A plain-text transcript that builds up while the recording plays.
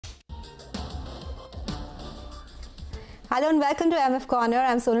Hello and welcome to MF Corner.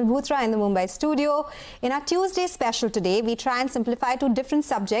 I'm Sonal Bhutra in the Mumbai studio. In our Tuesday special today, we try and simplify two different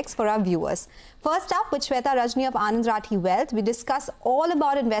subjects for our viewers. First up, with Shweta Rajani of Anand Rathi Wealth, we discuss all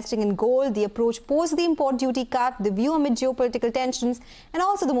about investing in gold, the approach post the import duty cut, the view amid geopolitical tensions, and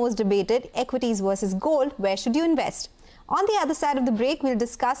also the most debated, equities versus gold. Where should you invest? On the other side of the break, we'll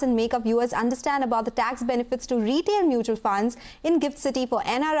discuss and make our viewers understand about the tax benefits to retail mutual funds in Gift City for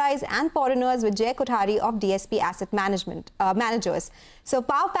NRIs and foreigners with Jay Kothari of DSP Asset Management Managers. So,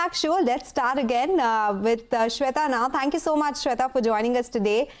 Power Pack Show, let's start again with Shweta now. Thank you so much, Shweta, for joining us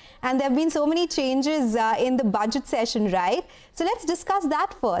today. And there have been so many changes in the budget session, right? So, let's discuss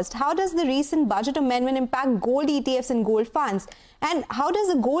that first. How does the recent budget amendment impact gold ETFs and gold funds? And how does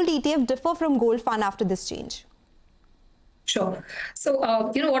a gold ETF differ from gold fund after this change? Sure. So,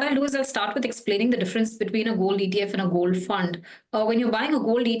 what I'll do is I'll start with explaining the difference between a gold ETF and a gold fund. When you're buying a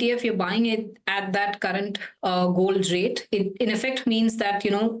gold ETF, you're buying it at that current gold rate. It, in effect, means that,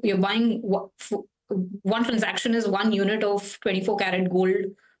 you're buying one transaction is 1 unit of 24 karat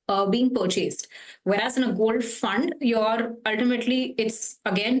gold being purchased. Whereas in a gold fund, you're ultimately, it's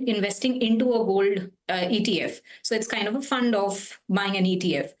again investing into a gold ETF. So it's kind of a fund of buying an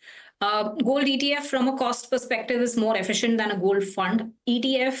ETF. Gold ETF from a cost perspective is more efficient than a gold fund.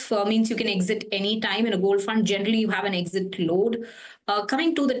 ETF means you can exit any time. In a gold fund, generally you have an exit load.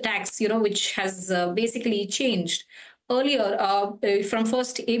 Coming to the tax, which has basically changed. Earlier, from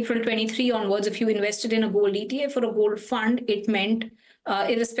 1st April 23 onwards, if you invested in a gold ETF or a gold fund, it meant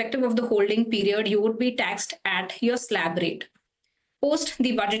irrespective of the holding period, you would be taxed at your slab rate. Post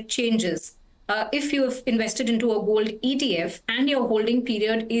the budget changes, if you have invested into a gold ETF and your holding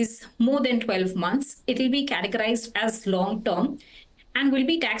period is more than 12 months, it will be categorized as long-term and will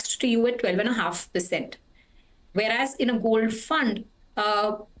be taxed to you at 12.5%. Whereas in a gold fund,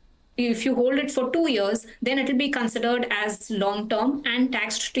 if you hold it for 2 years, then it will be considered as long-term and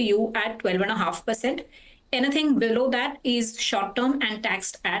taxed to you at 12.5%. Anything below that is short-term and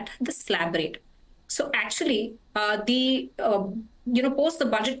taxed at the slab rate. So actually, post the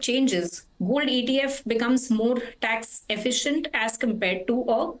budget changes, gold ETF becomes more tax efficient as compared to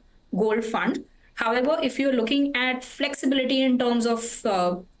a gold fund. However, if you're looking at flexibility in terms of,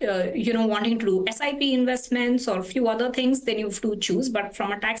 wanting to do SIP investments or a few other things, then you have to choose. But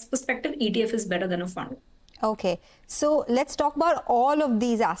from a tax perspective, ETF is better than a fund. Okay, so let's talk about all of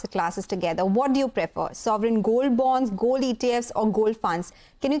these asset classes together. What do you prefer? Sovereign gold bonds, gold ETFs, or gold funds?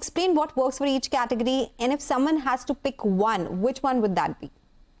 Can you explain what works for each category? And if someone has to pick one, which one would that be?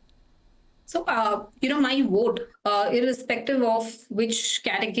 So, my vote, irrespective of which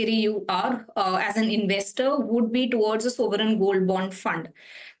category you are as an investor, would be towards a sovereign gold bond fund.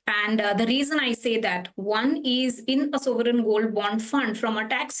 And the reason I say that, one is in a sovereign gold bond fund, from a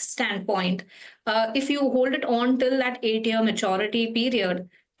tax standpoint, if you hold it on till that 8-year maturity period,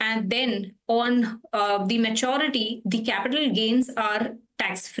 and then on the maturity, the capital gains are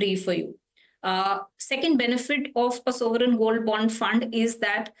tax-free for you. Second benefit of a sovereign gold bond fund is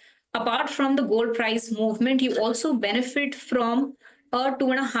that apart from the gold price movement, you also benefit from a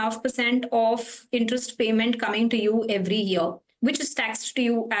 2.5% of interest payment coming to you every year, which is taxed to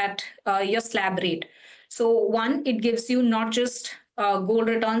you at your slab rate. So one, it gives you not just gold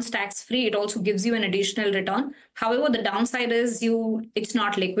returns tax-free, it also gives you an additional return. However, the downside is it's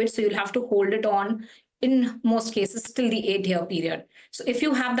not liquid, so you'll have to hold it on, in most cases, till the 8-year period. So if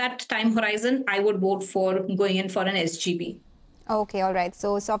you have that time horizon, I would vote for going in for an SGB. Okay, all right.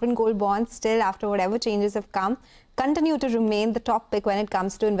 So sovereign gold bonds still, after whatever changes have come, continue to remain the top pick when it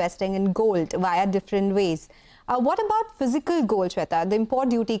comes to investing in gold via different ways. What about physical gold, Shweta? The import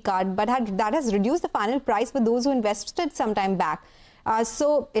duty cut, but that has reduced the final price for those who invested some time back.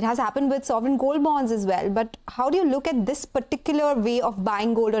 So it has happened with sovereign gold bonds as well. But how do you look at this particular way of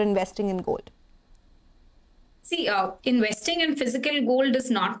buying gold or investing in gold? See, investing in physical gold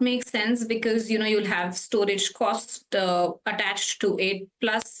does not make sense because, you'll have storage costs attached to it.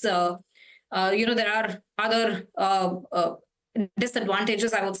 Plus, there are other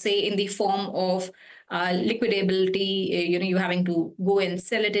disadvantages, I would say, in the form of liquidability, you having to go and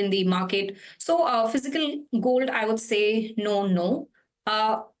sell it in the market. So physical gold, I would say no.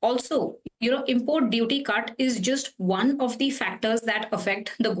 Also, import duty cut is just one of the factors that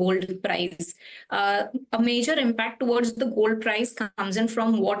affect the gold price. A major impact towards the gold price comes in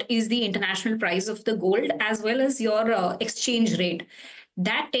from what is the international price of the gold as well as your exchange rate.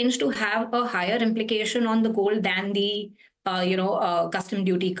 That tends to have a higher implication on the gold than the custom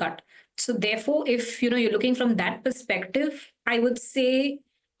duty cut. So therefore, if you're looking from that perspective, I would say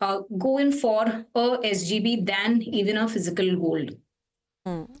go in for a SGB than even a physical gold.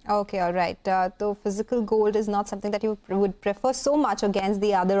 Okay, all right. So physical gold is not something that you would prefer so much against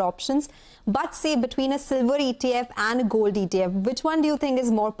the other options. But say between a silver ETF and a gold ETF, which one do you think is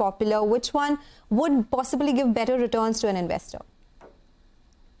more popular? Which one would possibly give better returns to an investor?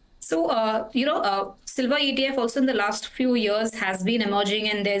 So, silver ETF also in the last few years has been emerging,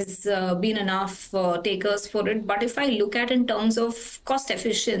 and there's been enough takers for it. But if I look at in terms of cost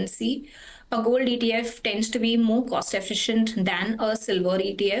efficiency, a gold ETF tends to be more cost efficient than a silver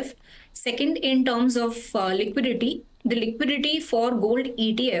ETF. Second, in terms of liquidity, the liquidity for gold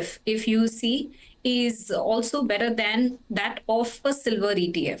ETF, if you see, is also better than that of a silver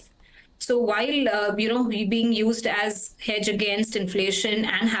ETF. So while being used as hedge against inflation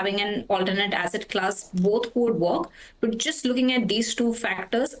and having an alternate asset class, both would work. But just looking at these two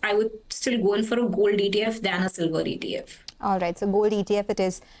factors, I would still go in for a gold ETF than a silver ETF. All right, so gold ETF it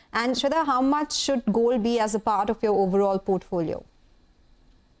is. And Shweta, how much should gold be as a part of your overall portfolio?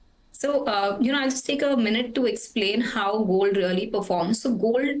 So, I'll just take a minute to explain how gold really performs. So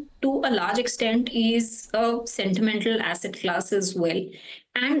gold, to a large extent, is a sentimental asset class as well.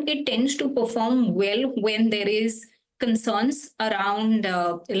 And it tends to perform well when there is concerns around,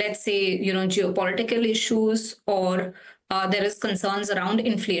 let's say, geopolitical issues, or there is concerns around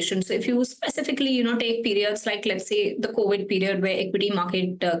inflation. So if you specifically, take periods like, let's say, the COVID period where equity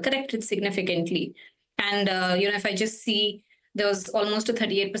market corrected significantly. And, if I just see there was almost a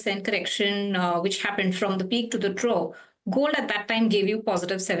 38% correction, which happened from the peak to the trough. Gold at that time gave you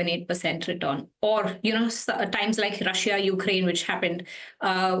positive 7-8% return. Or, times like Russia, Ukraine, which happened,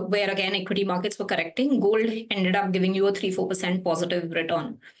 where again, equity markets were correcting, gold ended up giving you a 3-4% positive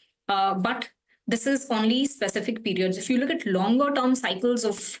return. But this is only specific periods. If you look at longer term cycles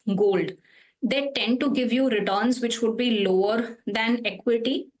of gold, they tend to give you returns which would be lower than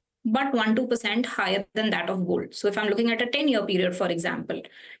equity, but 1-2% higher than that of gold. So if I'm looking at a 10-year period, for example,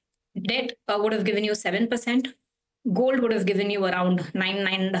 debt would have given you 7%, gold would have given you around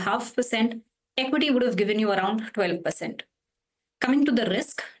 9-9.5%, equity would have given you around 12%. Coming to the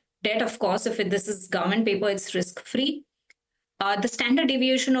risk, debt, of course, if this is government paper, it's risk-free. The standard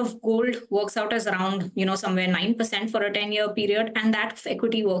deviation of gold works out as around, somewhere 9% for a 10-year period, and that of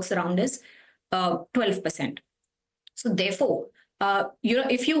equity works around as 12%. So therefore,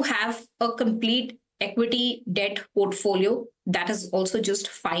 if you have a complete equity debt portfolio, that is also just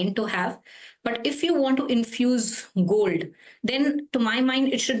fine to have. But if you want to infuse gold, then to my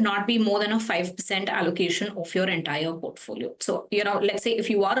mind, it should not be more than a 5% allocation of your entire portfolio. So, let's say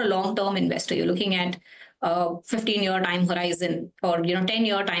if you are a long-term investor, you're looking at 15-year time horizon or,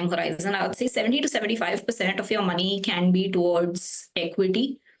 10-year time horizon, I would say 70 to 75% of your money can be towards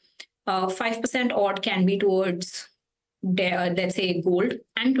equity. 5% odd can be towards let's say gold,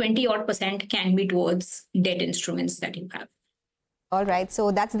 and 20-odd% can be towards debt instruments that you have. All right, so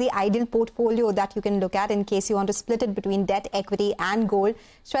that's the ideal portfolio that you can look at in case you want to split it between debt, equity and gold.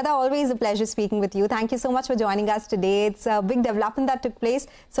 Shweta, always a pleasure speaking with you. Thank you so much for joining us today. It's a big development that took place,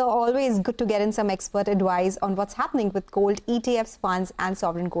 so always good to get in some expert advice on what's happening with gold ETFs, funds and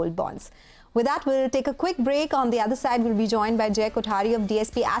sovereign gold bonds. With that, we'll take a quick break. On the other side, we'll be joined by Jay Kothari of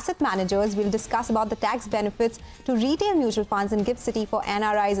DSP Asset Managers. We'll discuss about the tax benefits to retail mutual funds in GIFT City for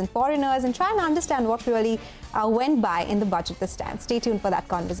NRIs and foreigners and try and understand what really went by in the budget this time. Stay tuned for that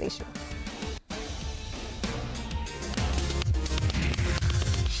conversation.